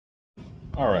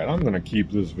Alright, I'm going to keep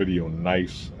this video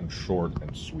nice and short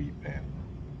and sweet, man.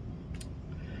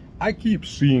 I keep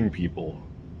seeing people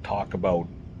talk about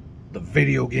the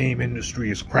video game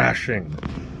industry is crashing.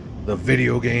 The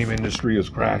video game industry is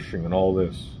crashing and all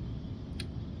this.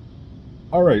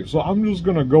 Alright, so I'm just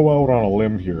going to go out on a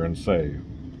limb here and say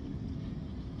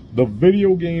the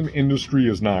video game industry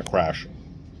is not crashing.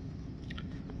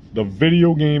 The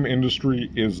video game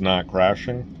industry is not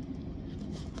crashing.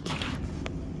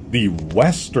 The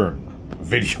Western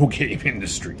video game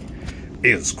industry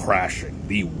is crashing.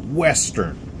 The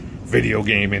Western video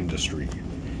game industry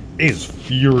is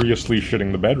furiously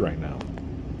shitting the bed right now.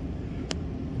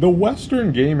 The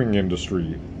Western gaming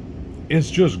industry is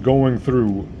just going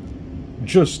through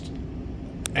just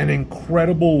an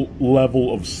incredible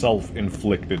level of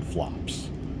self-inflicted flops.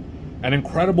 An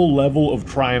incredible level of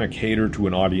trying to cater to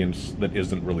an audience that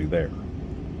isn't really there.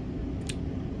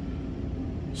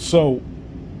 So,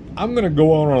 I'm going to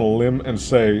go out on a limb and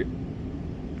say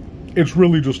it's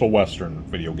really just a Western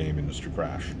video game industry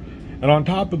crash. And on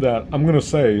top of that, I'm going to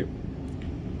say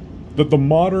that the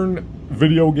modern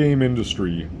video game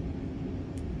industry,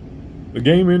 the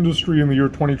game industry in the year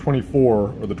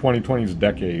 2024, or the 2020s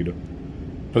decade,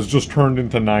 has just turned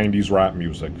into 90s rap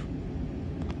music.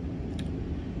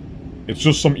 It's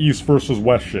just some East versus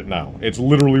West shit now. It's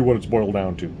literally what it's boiled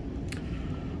down to.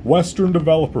 Western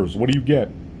developers, what do you get?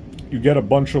 You get a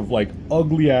bunch of, like,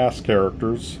 ugly-ass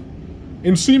characters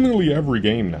in seemingly every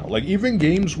game now. Like, even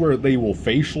games where they will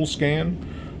facial scan,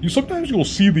 sometimes you'll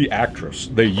see the actress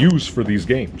they use for these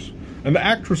games. And the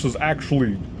actress is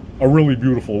actually a really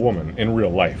beautiful woman in real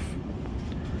life.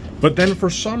 But then for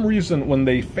some reason, when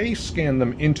they face scan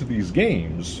them into these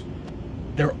games,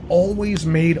 they're always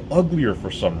made uglier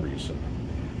for some reason.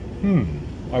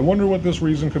 I wonder what this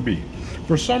reason could be.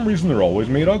 For some reason, they're always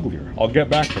made uglier. I'll get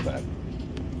back to that.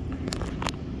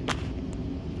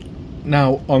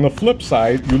 Now, on the flip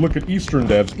side, you look at Eastern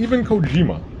devs, even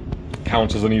Kojima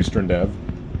counts as an Eastern dev,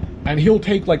 and he'll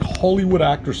take, like, Hollywood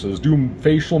actresses, do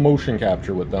facial motion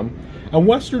capture with them, and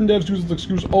Western devs use the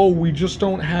excuse, oh, we just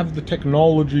don't have the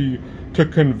technology to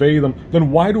convey them. Then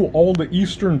why do all the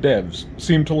Eastern devs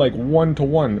seem to, like,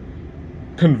 one-to-one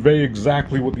convey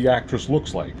exactly what the actress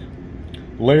looks like?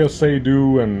 Lea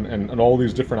Seydoux and all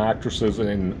these different actresses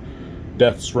in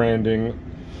Death Stranding,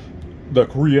 the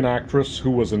Korean actress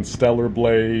who was in Stellar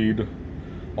Blade,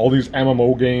 all these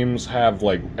MMO games have,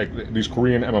 these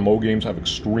Korean MMO games have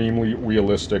extremely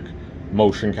realistic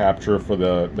motion capture for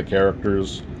the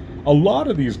characters. A lot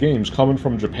of these games coming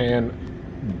from Japan,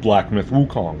 Black Myth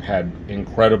Wukong had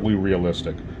incredibly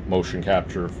realistic motion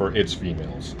capture for its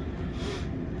females.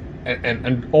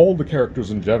 And all the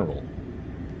characters in general.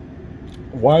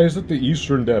 Why is it the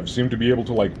Eastern devs seem to be able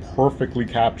to, like, perfectly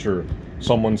capture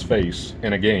someone's face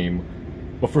in a game,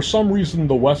 but for some reason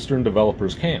the Western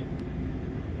developers can't?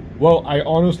 Well, I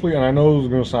honestly, and I know this is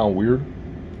going to sound weird,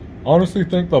 honestly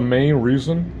think the main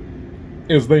reason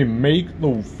is they make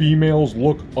the females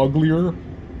look uglier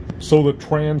so that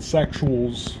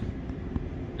transsexuals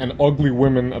and ugly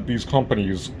women at these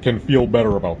companies can feel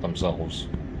better about themselves.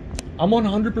 I'm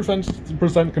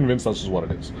 100% convinced this is what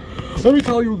it is. Let me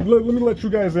tell you, let me let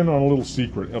you guys in on a little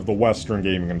secret of the Western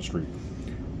gaming industry.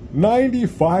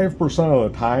 95%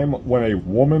 of the time when a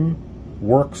woman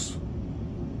works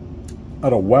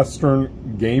at a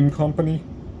Western game company,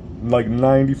 like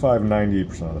 98%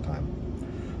 of the time,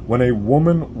 when a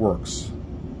woman works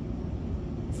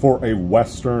for a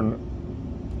Western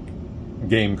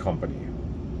game company,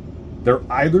 they're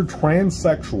either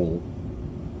transsexual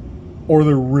or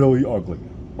they're really ugly.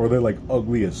 Or they're, like,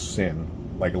 ugly as sin.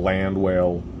 Like land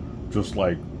whale, just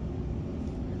like...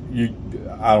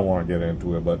 I don't want to get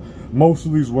into it, but most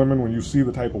of these women, when you see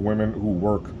the type of women who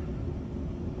work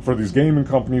for these gaming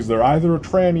companies, they're either a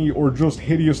tranny or just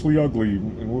hideously ugly.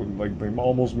 Like, they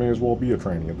almost may as well be a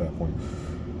tranny at that point.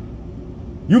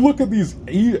 You look at these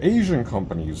Asian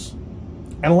companies,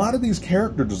 and a lot of these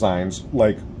character designs,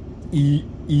 like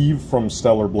Eve from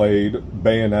Stellar Blade,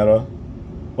 Bayonetta,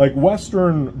 like,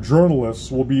 Western journalists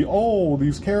will be, oh,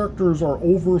 these characters are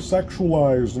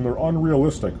over-sexualized and they're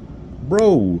unrealistic.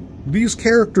 Bro, these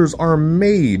characters are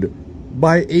made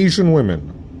by Asian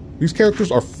women. These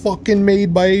characters are fucking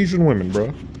made by Asian women,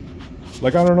 bro.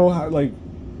 Like, I don't know how, like...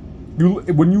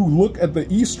 when you look at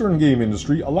the Eastern game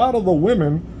industry, a lot of the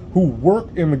women who work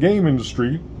in the game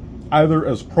industry, either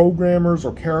as programmers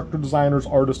or character designers,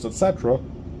 artists, etc.,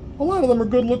 a lot of them are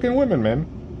good-looking women, man.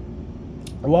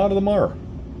 A lot of them are.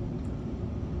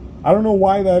 I don't know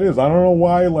why that is. I don't know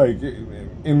why, like,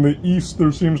 in the East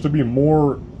there seems to be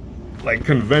more, like,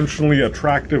 conventionally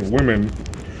attractive women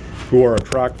who are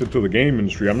attracted to the game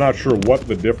industry. I'm not sure what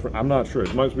the difference, I'm not sure.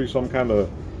 It must be some kind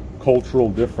of cultural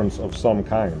difference of some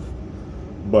kind.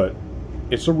 But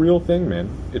it's a real thing, man.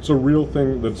 It's a real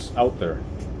thing that's out there.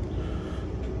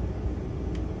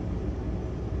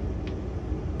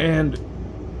 And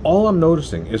all I'm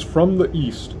noticing is from the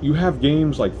East, you have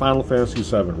games like Final Fantasy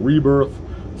VII Rebirth,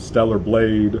 Stellar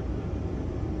Blade,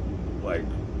 like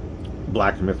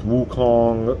Black Myth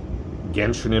Wukong,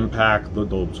 Genshin Impact,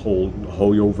 those whole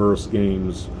Hoyoverse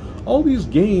games. All these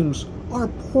games are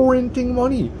printing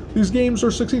money. These games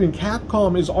are succeeding.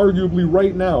 Capcom is arguably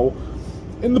right now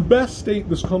in the best state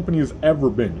this company has ever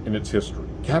been in its history.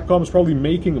 Capcom is probably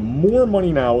making more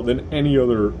money now than any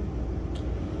other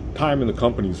time in the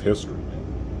company's history.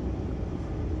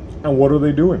 And what are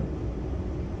they doing?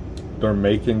 They're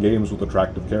making games with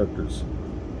attractive characters.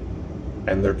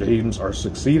 And their games are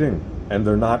succeeding. And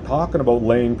they're not talking about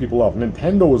laying people off.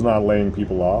 Nintendo is not laying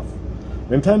people off.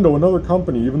 Nintendo, another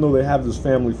company, even though they have this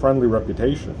family-friendly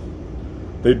reputation,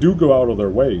 they do go out of their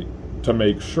way to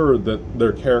make sure that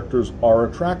their characters are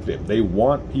attractive. They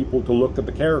want people to look at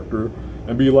the character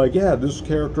and be like, yeah, this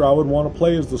character, I would want to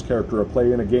play as this character, or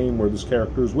play in a game where this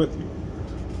character is with you.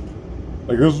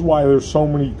 Like, this is why there's so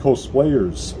many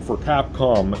cosplayers for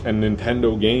Capcom and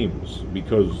Nintendo games,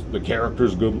 because the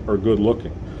characters are good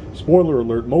looking. Spoiler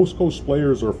alert, most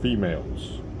cosplayers are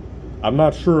females. I'm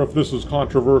not sure if this is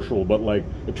controversial, but like,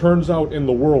 it turns out in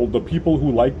the world, the people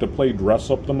who like to play dress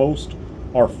up the most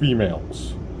are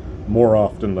females, more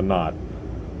often than not.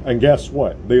 And guess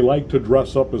what? They like to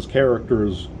dress up as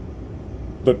characters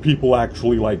that people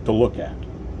actually like to look at.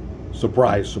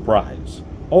 Surprise, surprise.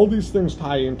 All these things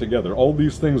tie in together. All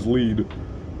these things lead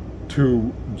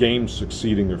to games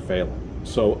succeeding or failing.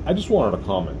 So I just wanted to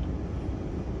comment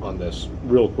on this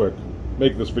real quick.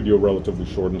 Make this video relatively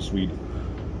short and sweet.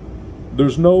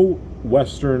 There's no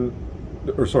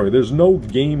there's no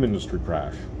game industry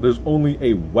crash. There's only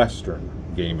a Western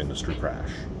game industry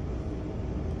crash.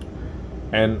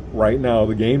 And right now,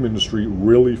 the game industry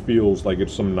really feels like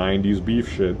it's some 90s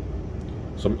beef shit,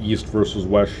 some East versus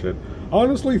West shit. I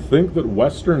honestly think that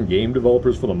Western game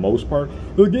developers, for the most part,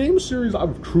 the game series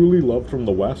I've truly loved from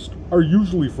the West are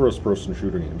usually first-person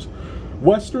shooter games.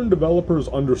 Western developers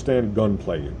understand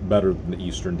gunplay better than the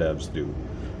Eastern devs do.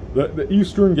 The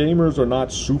Eastern gamers are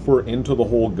not super into the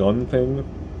whole gun thing.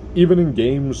 Even in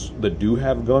games that do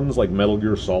have guns, like Metal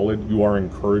Gear Solid, you are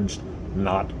encouraged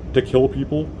not to kill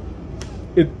people.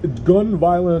 Gun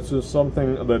violence is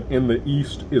something that in the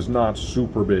East is not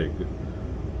super big.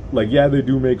 Like, yeah, they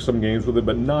do make some games with it,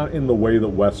 but not in the way that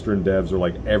Western devs are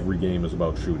like, every game is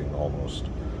about shooting, almost.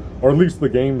 Or at least the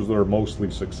games that are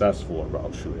mostly successful are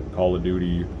about shooting. Call of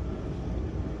Duty,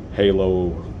 Halo,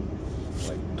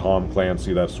 like Tom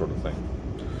Clancy, that sort of thing.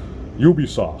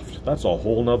 Ubisoft, that's a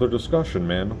whole nother discussion,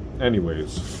 man.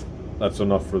 Anyways, that's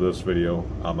enough for this video.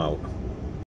 I'm out.